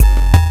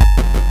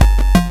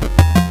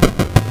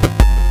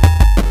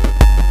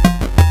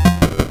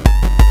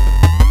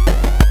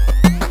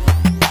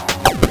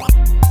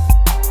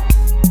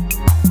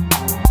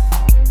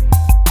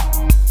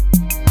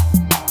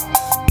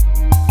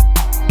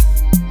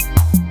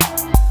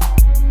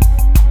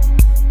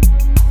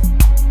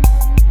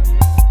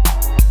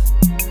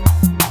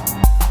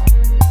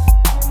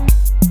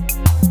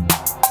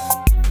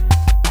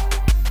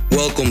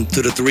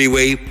to the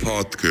Three-Way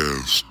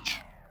Podcast.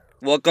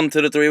 Welcome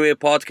to the Three-Way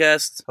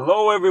Podcast.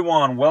 Hello,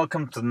 everyone.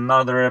 Welcome to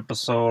another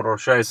episode, or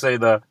should I say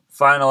the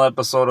final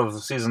episode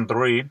of Season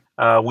 3.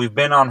 We've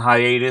been on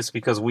hiatus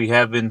because we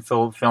have been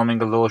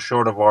filming a little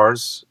short of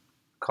ours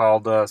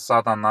called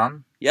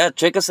Satanan. Yeah,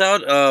 check us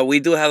out. We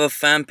do have a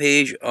fan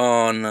page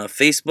on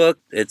Facebook.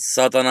 It's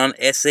Satanan,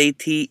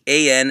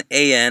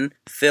 Satanan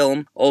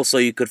film. Also,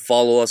 you could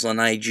follow us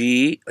on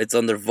IG. It's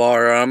under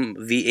Varam,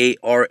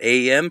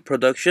 Varam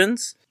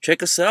Productions.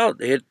 Check us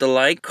out. Hit the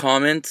like,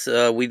 comment.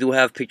 We do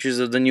have pictures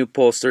of the new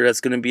poster that's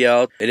going to be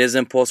out. It is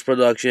in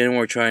post-production.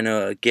 We're trying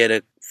to get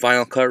a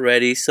final cut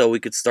ready so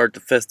we could start the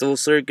festival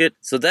circuit.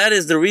 So that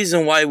is the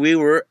reason why we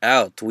were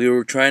out. We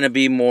were trying to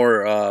be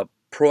more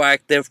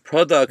proactive,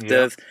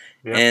 productive,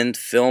 and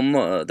film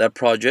that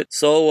project.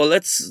 So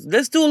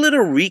let's do a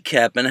little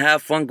recap and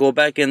have fun. Go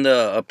back in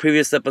the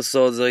previous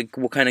episodes, like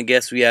what kind of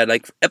guests we had.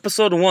 Like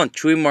episode 1,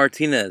 Chuy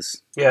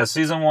Martinez. Yeah,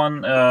 Season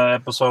 1,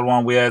 Episode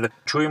 1, we had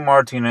Chuy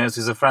Martinez.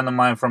 He's a friend of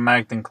mine from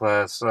acting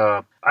class.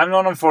 I've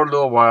known him for a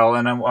little while,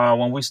 and then,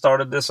 when we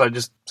started this, I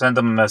just sent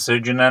him a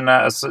message and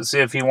then see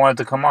if he wanted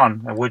to come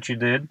on, which he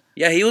did.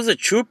 Yeah, he was a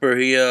trooper.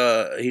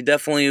 He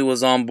definitely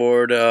was on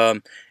board,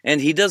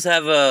 and he does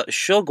have a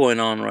show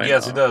going on right now.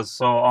 Yes, he does.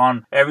 So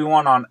on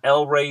everyone on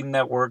El Rey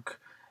Network,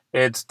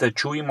 it's the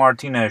Chuy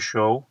Martinez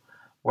Show,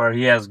 where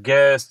he has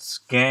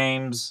guests,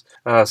 games,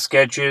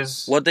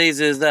 sketches. What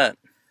days is that?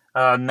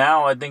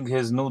 Now I think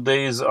his new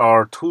days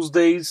are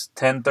Tuesdays,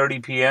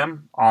 10:30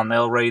 p.m. on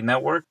El Rey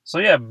Network. So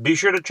yeah, be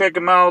sure to check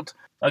him out.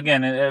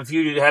 Again, if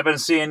you haven't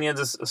seen any of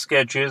the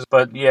sketches,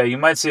 but yeah, you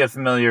might see a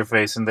familiar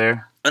face in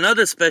there.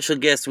 Another special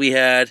guest we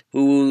had,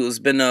 who's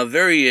been a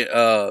very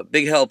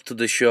big help to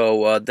the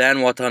show,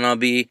 Dan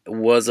Watanabe,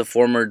 was a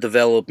former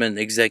development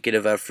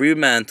executive at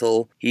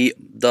Fremantle. He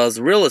does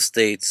real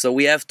estate. So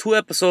we have 2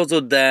 episodes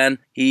with Dan.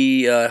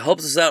 He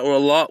helps us out a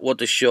lot with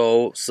the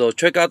show. So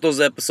check out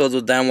those episodes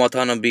with Dan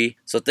Watanabe.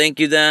 So thank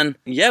you, Dan.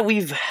 Yeah,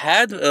 we've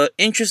had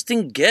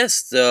interesting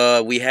guests.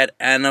 We had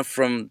Anna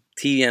from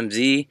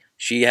TMZ.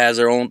 She has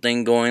her own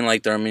thing going,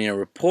 like the Armenia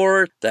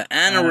Report, the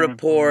Anna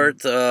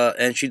Report,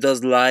 and she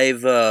does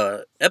live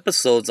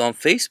episodes on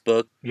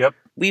Facebook. Yep.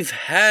 We've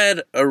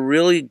had a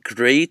really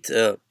great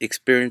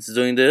experience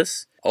doing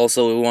this.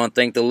 Also, we want to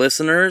thank the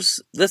listeners.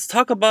 Let's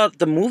talk about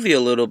the movie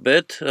a little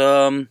bit.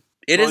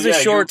 It is a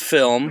short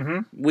film.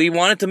 Mm-hmm. We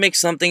wanted to make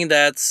something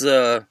that's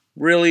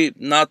really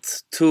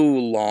not too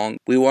long.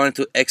 We wanted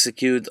to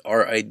execute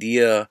our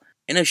idea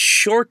in a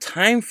short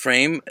time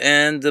frame,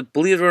 and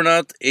believe it or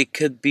not, it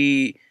could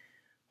be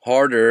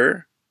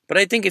harder, but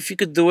I think if you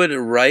could do it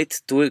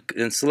right, do it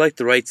and select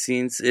the right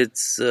scenes,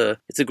 it's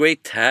a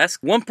great task.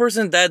 One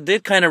person that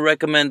did kind of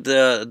recommend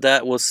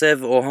that was Sev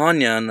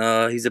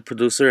Ohanyan. He's a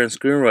producer and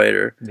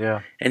screenwriter.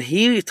 Yeah. And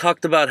he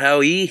talked about how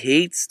he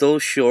hates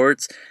those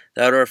shorts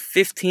that are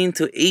 15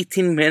 to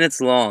 18 minutes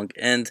long.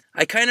 And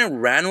I kind of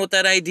ran with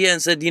that idea and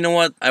said, you know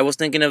what, I was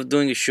thinking of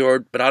doing a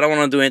short, but I don't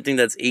want to do anything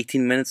that's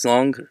 18 minutes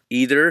long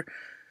either.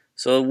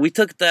 So we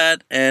took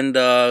that and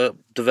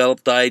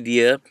developed the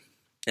idea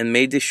and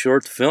made this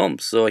short film.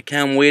 So I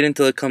can't wait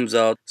until it comes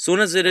out. Soon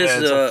as it is...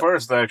 Yeah, it's a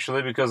first,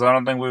 actually, because I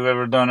don't think we've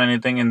ever done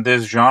anything in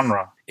this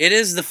genre. It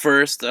is the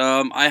first.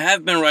 I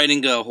have been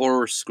writing a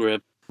horror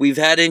script. We've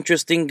had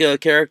interesting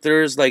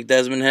characters like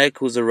Desmond Heck,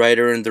 who's a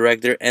writer and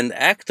director and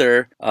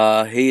actor.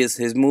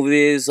 His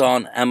movie is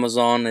on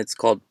Amazon. It's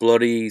called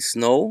Bloody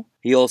Snow.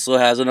 He also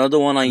has another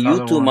one on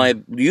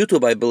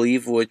YouTube, I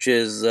believe, which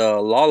is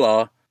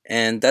Lala.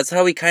 And that's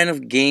how he kind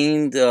of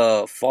gained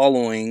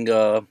following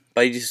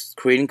by just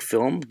creating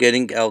film,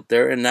 getting out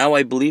there. And now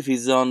I believe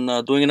he's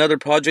on doing another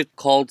project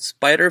called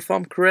Spider, if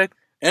I'm correct.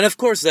 And of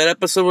course, that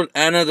episode with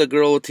Anna, the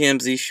girl with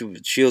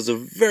TMZ, she was a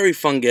very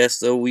fun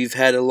guest. We've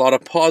had a lot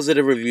of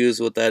positive reviews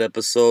with that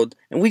episode.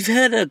 And we've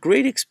had a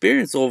great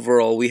experience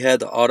overall. We had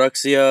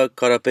Araxia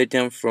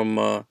Karapetian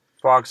from...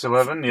 Fox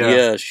 11, yeah.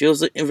 Yeah, she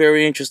was a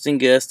very interesting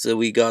guest.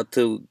 We got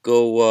to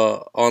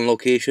go on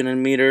location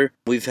and meet her.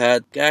 We've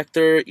had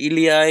actor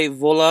Ilya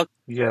Volak,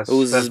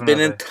 who's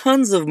been in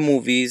tons of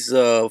movies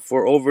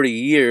for over the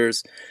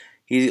years.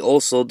 He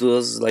also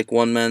does like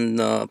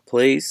one-man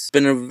plays. It's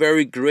been a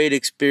very great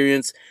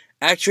experience.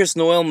 Actress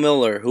Noelle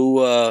Miller,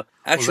 who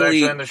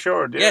actually in the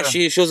short, yeah,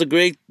 she was a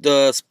great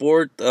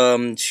sport.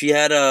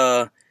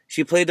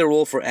 She played the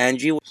role for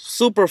Angie.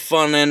 Super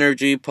fun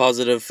energy,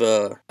 positive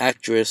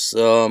actress.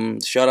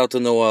 Shout out to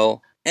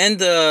Noelle. And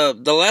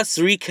the last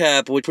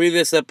recap with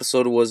previous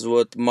episode was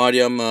with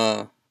Mariam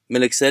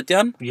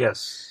Meliksetian.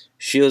 Yes.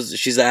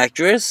 She's an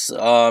actress.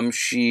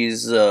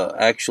 She's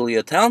actually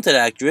a talented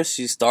actress.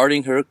 She's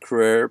starting her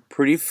career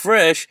pretty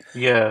fresh.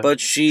 Yeah. But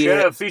she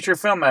had a feature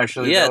film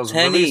actually. Yeah, that was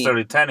released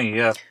already. Tenny,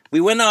 yeah. We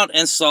went out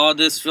and saw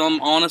this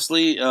film.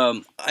 Honestly,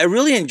 I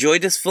really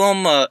enjoyed this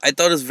film. I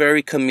thought it was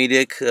very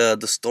comedic.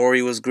 The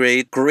story was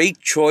great. Great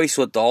choice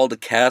with all the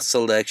cast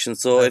selection.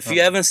 So if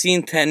you haven't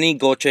seen Tenny,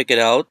 go check it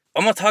out.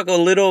 I'm going to talk a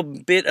little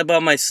bit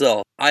about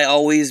myself. I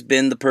always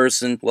been the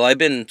person, well, I've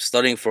been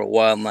studying for a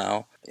while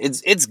now.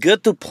 It's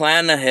good to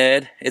plan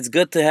ahead. It's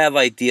good to have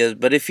ideas.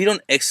 But if you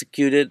don't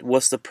execute it,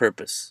 what's the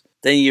purpose?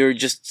 then you're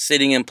just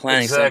sitting and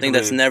planning something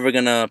that's never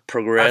gonna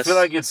progress. I feel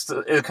like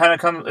it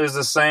kind of is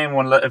the same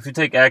when if you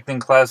take acting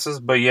classes,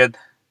 but yet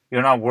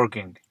you're not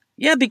working.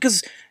 Yeah,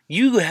 because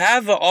you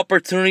have an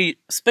opportunity,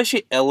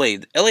 especially LA.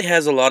 LA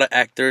has a lot of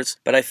actors,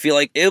 but I feel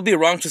like it would be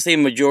wrong to say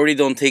majority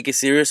don't take it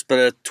serious,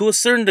 but to a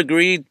certain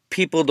degree,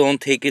 people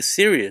don't take it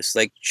serious.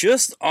 Like,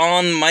 just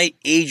on my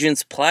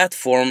agent's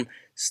platform,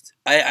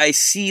 I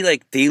see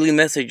like daily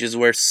messages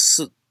where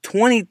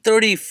 20,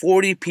 30,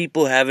 40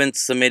 people haven't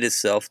submitted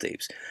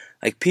self-tapes.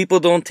 Like, people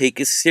don't take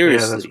it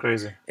seriously. Yeah, that's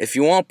crazy. If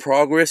you want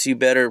progress, you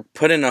better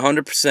put in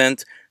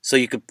 100% so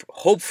you could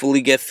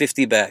hopefully get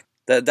 50 back.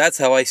 That's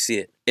how I see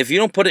it. If you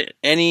don't put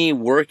any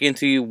work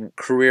into your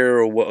career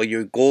or what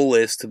your goal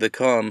is to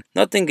become,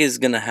 nothing is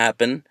going to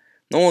happen.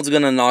 No one's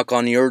going to knock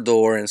on your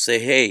door and say,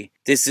 hey,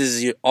 this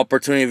is your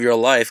opportunity of your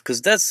life,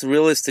 because that's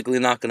realistically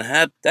not going to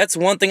happen. That's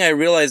one thing I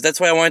realized. That's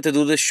why I wanted to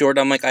do this short.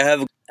 I'm like, I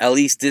have at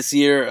least this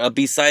year,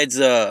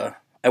 besides...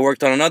 I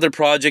worked on another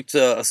project,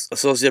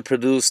 associate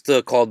produced,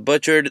 called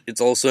Butchered. It's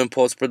also in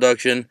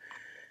post-production.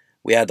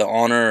 We had the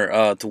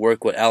honor to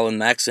work with Alan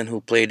Maxon,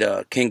 who played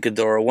King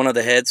Ghidorah, one of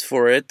the heads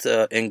for it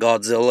in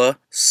Godzilla.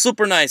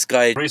 Super nice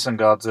guy. Recent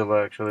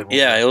Godzilla, actually.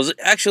 Yeah, it was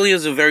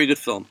a very good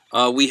film.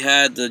 We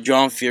had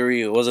John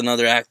Fury, who was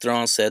another actor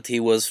on set. He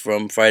was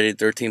from Friday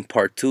the 13th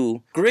Part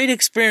 2. Great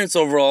experience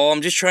overall.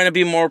 I'm just trying to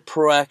be more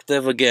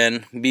proactive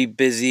again, be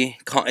busy.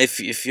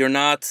 If you're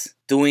not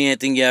doing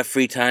anything, you have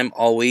free time,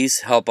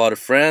 always help out a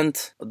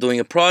friend, doing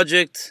a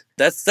project.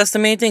 That's the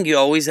main thing. You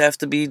always have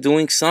to be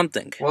doing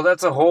something. Well,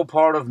 that's a whole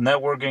part of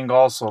networking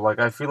also. Like,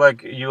 I feel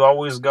like you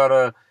always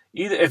gotta,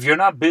 either if you're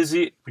not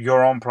busy,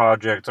 your own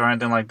project or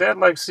anything like that,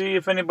 like, see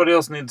if anybody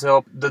else needs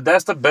help.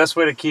 That's the best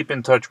way to keep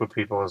in touch with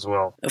people as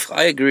well.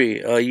 I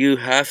agree. You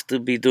have to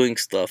be doing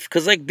stuff.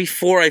 Because, like,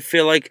 before, I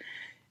feel like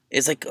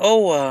it's like,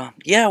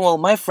 yeah, well,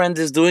 my friend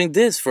is doing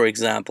this, for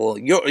example.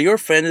 Your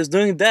friend is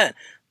doing that.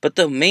 But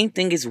the main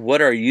thing is,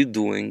 what are you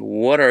doing?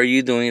 What are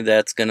you doing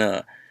that's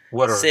gonna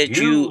set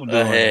you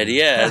ahead?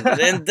 Yeah,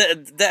 and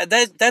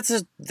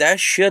that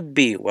should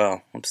be.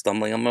 Well, I'm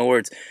stumbling on my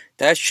words.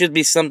 That should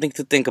be something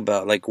to think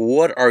about. Like,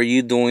 what are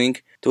you doing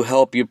to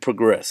help you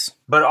progress?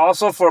 But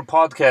also for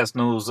podcast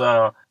news,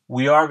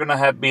 we are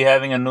gonna be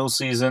having a new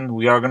season.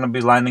 We are gonna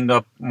be lining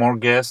up more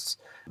guests.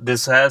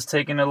 This has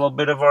taken a little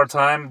bit of our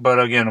time, but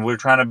again, we're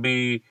trying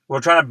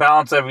to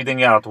balance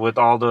everything out with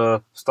all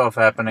the stuff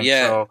happening.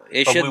 Yeah,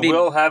 we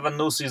will have a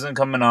new season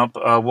coming up.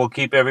 We'll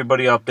keep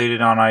everybody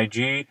updated on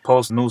IG,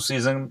 post new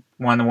season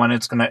when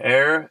it's gonna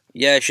air.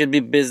 Yeah, it should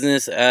be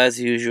business as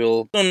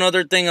usual.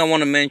 Another thing I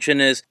want to mention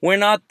is we're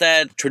not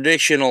that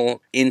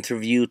traditional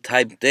interview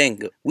type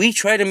thing. We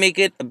try to make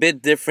it a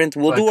bit different.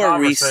 We'll do our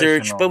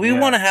research, but we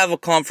want to have a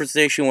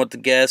conversation with the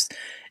guest.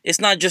 It's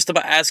not just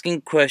about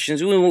asking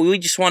questions. We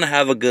just want to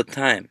have a good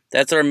time.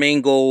 That's our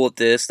main goal with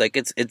this. Like,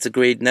 it's a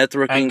great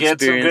networking experience. And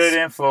get some good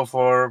info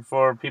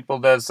for people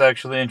that's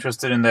actually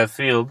interested in that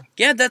field.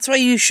 Yeah, that's why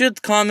you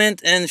should comment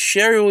and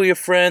share it with your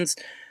friends.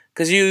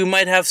 Because you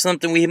might have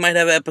something, we might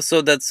have an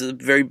episode that's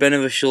very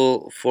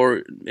beneficial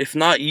for, if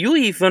not you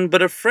even,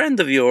 but a friend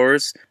of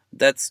yours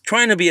that's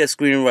trying to be a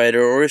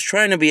screenwriter or is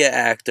trying to be an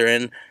actor.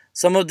 And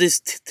some of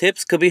these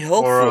tips could be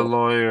helpful. Or a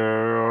lawyer,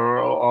 or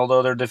all the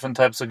other different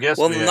types of guests.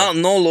 Well,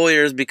 no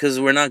lawyers, because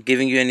we're not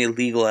giving you any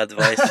legal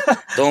advice.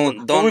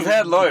 Don't. Well, we've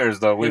had lawyers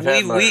though. We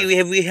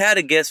had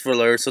a guest for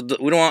lawyers, so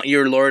we don't want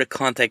your lawyer to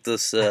contact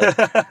us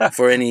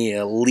for any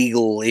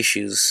legal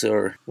issues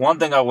or. One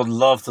thing I would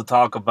love to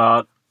talk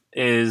about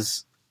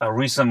is a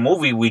recent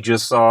movie we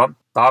just saw,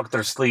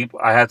 Dr. Sleep.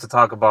 I had to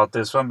talk about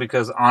this one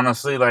because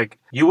honestly, like,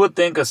 you would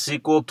think a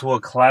sequel to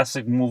a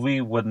classic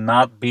movie would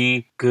not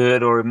be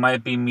good, or it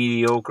might be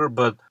mediocre,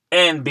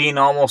 and being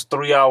almost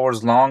 3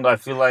 hours long, I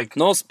feel like...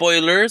 No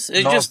spoilers.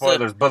 No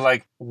spoilers, but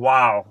like,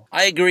 wow.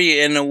 I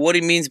agree, and what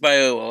he means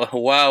by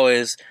wow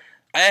is,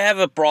 I have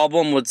a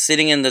problem with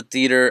sitting in the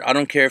theater. I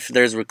don't care if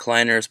there's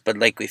recliners, but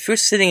like, if you're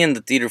sitting in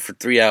the theater for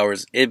 3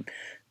 hours, it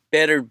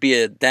better be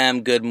a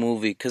damn good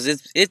movie, because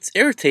it's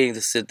irritating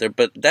to sit there.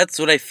 But that's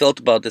what I felt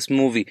about this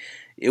movie.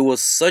 It was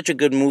such a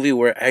good movie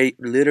where I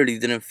literally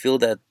didn't feel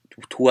that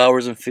 2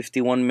 hours and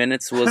 51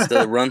 minutes was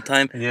the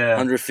runtime. Yeah.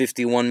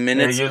 151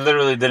 minutes. Yeah, you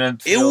literally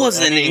didn't feel it was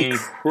an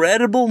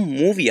incredible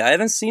movie. I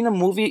haven't seen a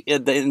movie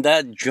in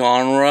that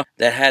genre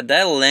that had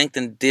that length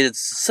and did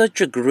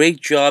such a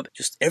great job.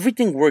 Just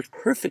everything worked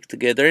perfect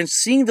together. And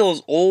seeing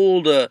those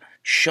old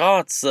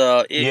shots,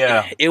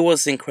 it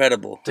was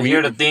incredible. To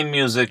hear the theme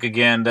music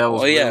again, that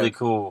was really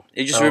cool.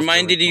 It just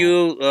reminded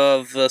you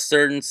of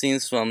certain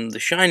scenes from The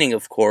Shining,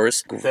 of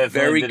course.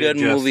 Very good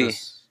movie.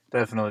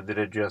 Definitely did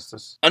it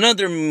justice.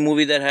 Another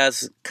movie that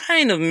has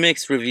kind of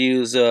mixed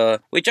reviews,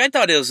 which I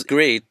thought it was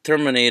great,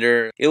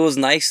 Terminator. It was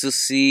nice to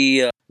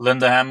see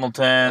Linda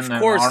Hamilton, Of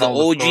and course, Arnold,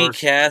 the of OG course.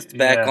 cast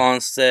back Yeah.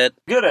 on set.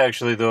 Good,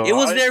 actually, though. It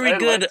was I very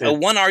good. liked it.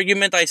 One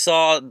argument I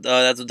saw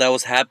that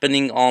was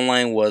happening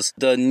online was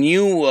the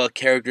new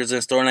characters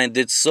and storyline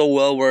did so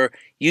well where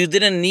you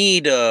didn't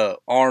need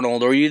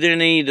Arnold or you didn't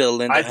need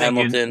Linda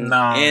Hamilton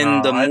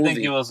in the movie. I think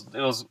it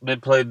was they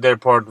played their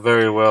part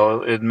very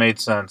well. It made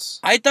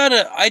sense. I thought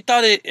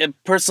it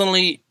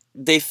personally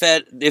they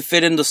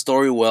fit in the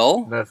story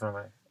well.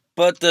 Definitely.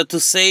 But to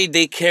say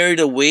they carried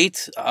a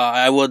weight,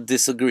 I would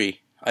disagree.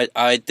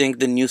 I think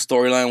the new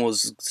storyline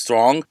was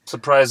strong.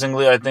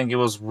 Surprisingly, I think it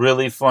was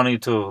really funny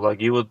too.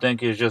 Like, you would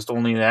think it's just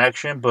only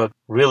action, but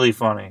really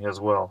funny as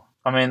well.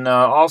 I mean,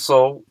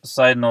 also,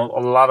 side note, a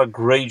lot of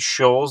great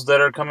shows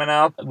that are coming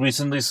out.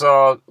 Recently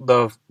saw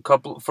the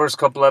first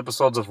couple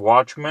episodes of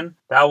Watchmen.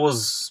 That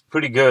was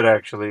pretty good,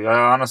 actually.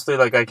 I honestly,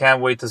 I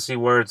can't wait to see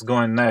where it's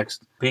going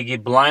next. Peaky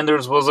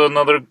Blinders was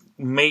another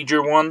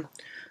major one.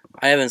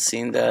 I haven't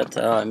seen that.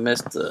 I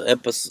missed the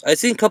episode. I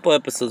seen a couple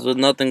episodes, but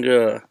nothing.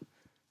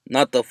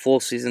 Not the full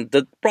season.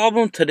 The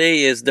problem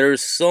today is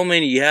there's so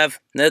many. You have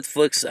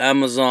Netflix,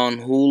 Amazon,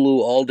 Hulu,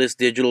 all this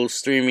digital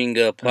streaming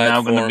platforms.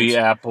 Now going to be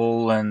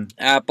Apple and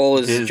Apple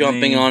is Disney.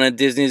 jumping on it.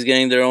 Disney's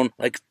getting their own.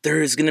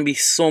 There is going to be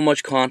so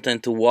much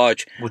content to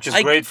watch, which is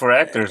great for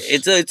actors.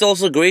 It's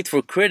also great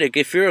for critic.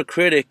 If you're a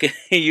critic,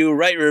 you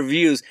write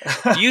reviews.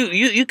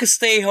 you could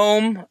stay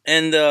home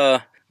and.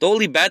 The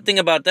only bad thing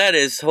about that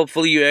is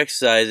hopefully you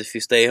exercise if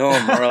you stay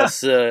home, or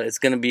else it's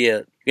going to be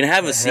you're going to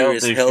have a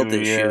serious health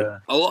issue. Yeah.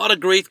 A lot of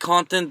great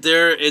content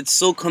there. It's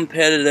so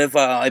competitive.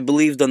 I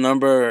believe the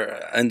number,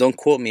 and don't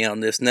quote me on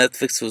this,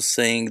 Netflix was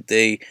saying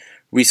they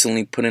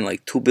recently put in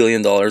 $2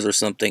 billion or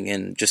something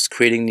in just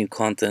creating new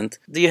content.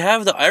 Do you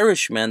have The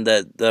Irishman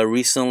that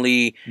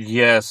recently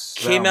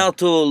came out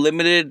to a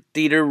limited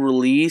theater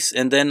release,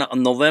 and then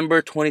on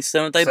November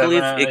 27th, I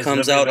believe, it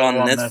comes out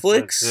on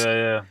Netflix.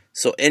 Yeah.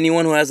 So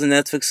anyone who has a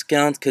Netflix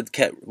account could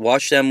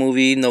watch that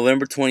movie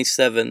November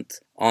 27th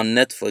on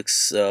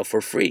Netflix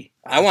for free.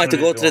 I wanted to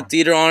go to the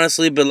theater,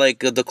 honestly, but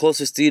the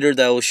closest theater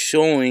that was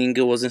showing,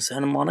 it was in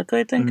Santa Monica,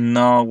 I think.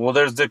 No, well,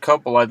 there's the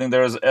couple. I think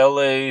there was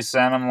LA,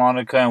 Santa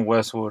Monica, and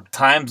Westwood.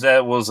 Times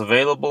that was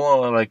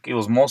available, it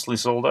was mostly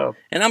sold out.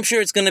 And I'm sure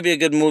it's going to be a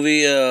good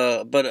movie,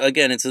 but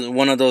again, it's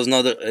one of those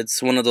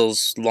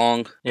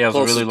long,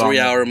 close to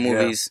 3-hour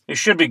movies. Yeah. It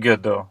should be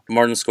good, though.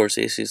 Martin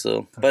Scorsese,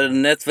 so. But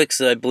Netflix,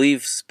 I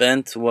believe,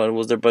 spent, what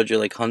was their budget,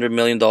 $100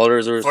 million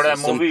or for that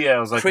movie, yeah,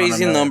 it was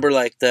crazy number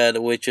like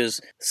that, which is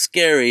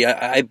scary.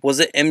 Was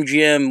it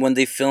MGM when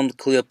they filmed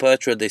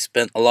Cleopatra? They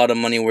spent a lot of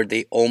money where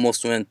they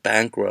almost went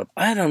bankrupt.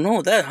 I don't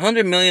know. That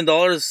 $100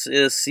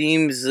 million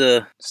seems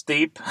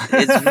steep.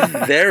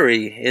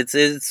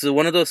 It's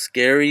one of those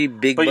scary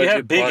big. But budget you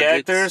have big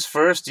projects. actors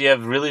first. You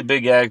have really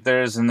big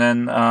actors, and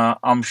then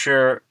I'm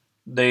sure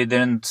they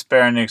didn't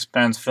spare any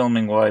expense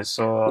filming wise.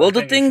 So well,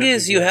 the thing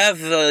is, you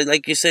have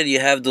like you said, you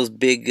have those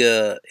big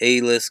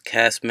A-list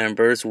cast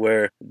members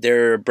where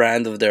they're a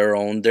brand of their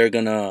own. They're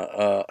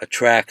gonna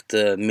attract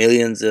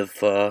millions of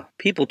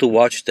people to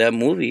watch that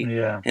movie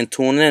and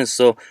tune in.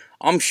 So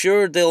I'm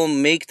sure they'll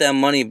make that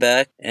money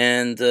back.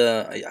 And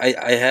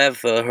I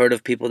have heard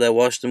of people that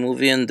watched the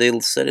movie and they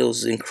said it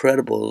was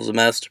incredible. It was a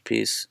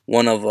masterpiece.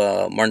 One of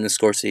Martin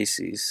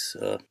Scorsese's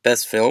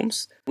best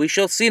films. We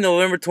shall see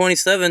November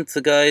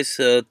 27th, guys.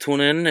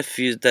 Tune in if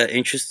that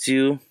interests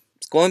you.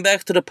 Going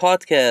back to the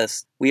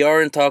podcast, we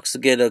are in talks to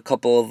get a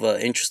couple of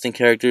interesting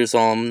characters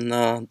on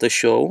the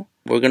show.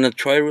 We're going to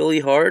try really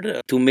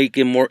hard to make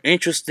it more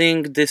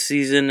interesting this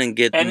season and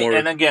get more...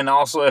 And again,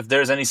 also, if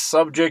there's any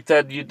subject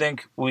that you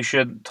think we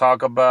should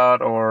talk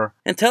about or...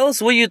 And tell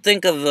us what you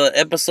think of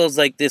episodes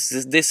like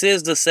this. This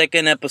is the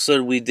second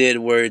episode we did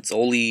where it's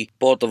only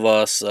both of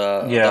us,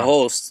 the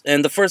hosts.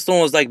 And the first one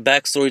was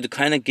backstory to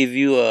kind of give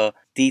you a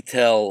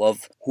detail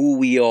of who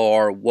we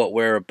are, what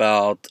we're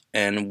about,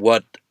 and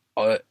what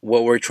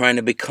we're trying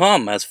to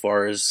become as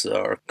far as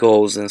our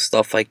goals and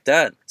stuff like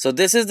that. So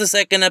this is the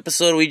second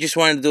episode. We just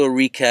wanted to do a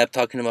recap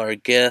talking about our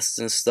guests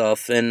and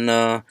stuff, and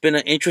it's been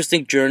an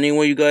interesting journey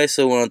with you guys,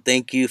 so I want to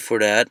thank you for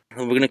that.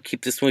 And we're going to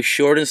keep this one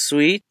short and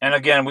sweet. And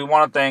again, we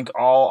want to thank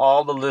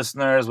all the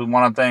listeners. We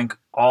want to thank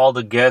all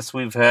the guests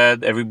we've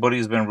had.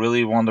 Everybody's been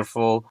really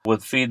wonderful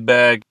with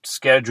feedback,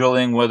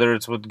 scheduling, whether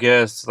it's with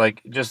guests,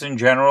 just in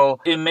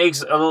general. It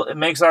makes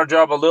our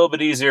job a little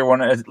bit easier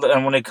when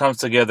it comes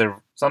together.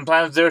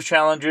 Sometimes there's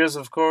challenges,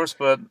 of course,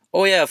 but...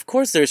 Oh, yeah, of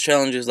course there's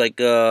challenges.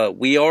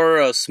 We are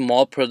a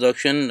small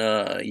production.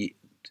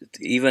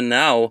 Even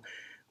now,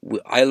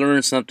 I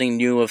learn something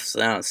new of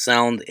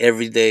sound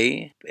every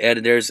day.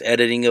 There's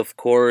editing, of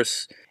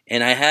course.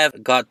 And I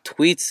have got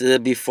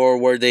tweets before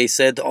where they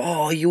said,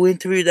 "Oh, you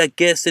interviewed that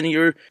guest and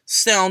you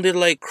sounded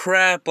like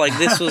crap.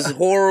 This was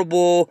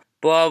horrible.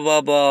 Blah,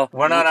 blah, blah."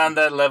 We're not on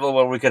that level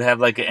where we could have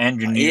an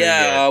engineer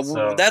yet,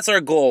 so. That's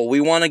our goal.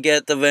 We want to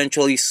get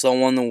eventually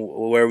someone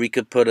where we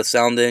could put a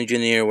sound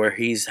engineer where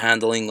he's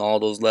handling all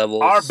those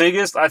levels. Our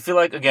biggest, I feel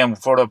again,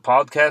 for the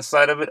podcast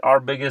side of it, our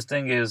biggest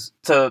thing is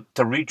to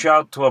reach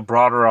out to a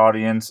broader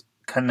audience,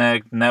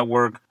 connect,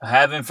 network,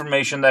 have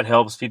information that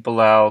helps people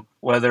out,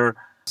 whether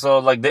So,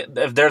 like,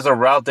 if there's a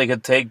route they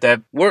could take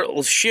that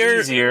we'll share.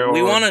 easier,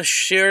 We want to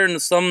share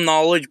some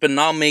knowledge, but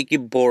not make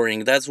it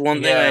boring. That's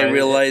one thing I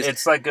realized.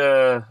 It's like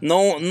a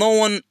no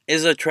one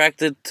is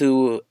attracted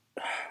to.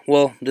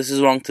 Well, this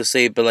is wrong to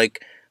say, but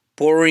like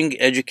boring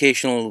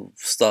educational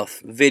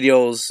stuff,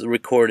 videos,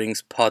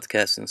 recordings,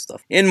 podcasts, and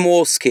stuff. In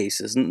most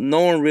cases,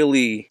 no one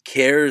really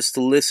cares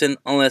to listen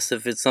unless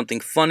if it's something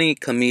funny,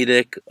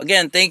 comedic.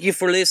 Again, thank you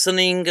for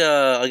listening.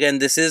 Again,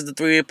 this is the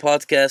 3-Way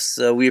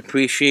Podcast. We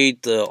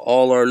appreciate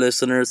all our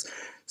listeners.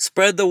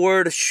 Spread the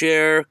word,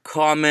 share,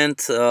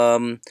 comment.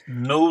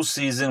 New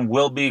season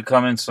will be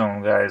coming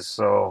soon, guys.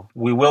 So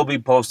we will be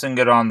posting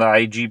it on the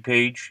IG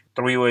page,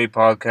 3-Way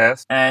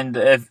Podcast. And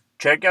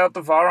check out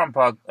the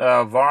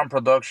Varan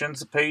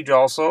Productions page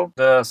also.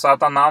 The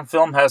Satanam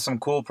film has some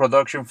cool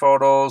production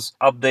photos,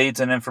 updates,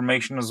 and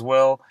information as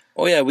well.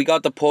 Oh yeah, we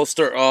got the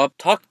poster up.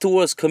 Talk to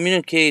us,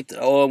 communicate.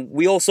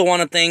 We also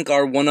want to thank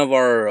one of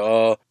our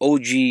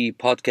OG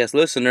podcast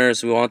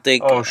listeners. We want to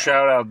thank. Oh,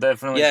 shout out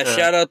definitely. Yeah,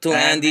 shout out to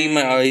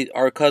Andy,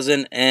 our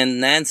cousin, and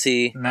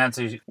Nancy.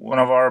 Nancy, one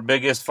of our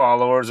biggest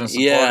followers and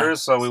supporters. Yeah.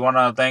 So we want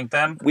to thank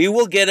them. We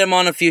will get them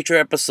on a future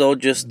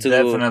episode just to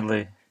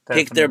definitely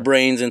pick their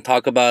brains and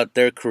talk about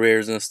their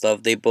careers and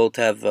stuff. They both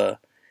have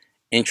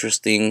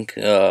interesting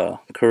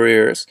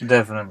careers.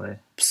 Definitely.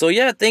 So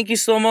yeah, thank you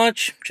so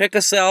much. Check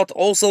us out.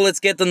 Also, let's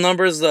get the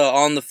numbers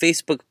on the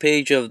Facebook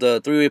page of the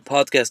 3-Way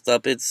Podcast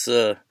up. It's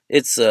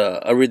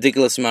a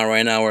ridiculous amount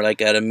right now. We're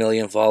like at 1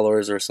 million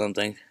followers or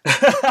something.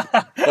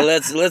 But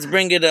let's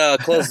bring it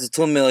close to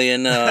 2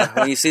 million.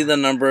 When you see the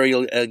number,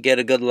 you'll get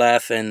a good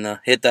laugh and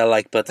hit that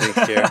like button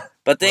and share.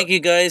 But thank you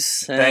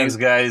guys. Thanks,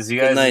 guys. You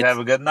guys have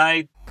a good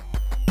night.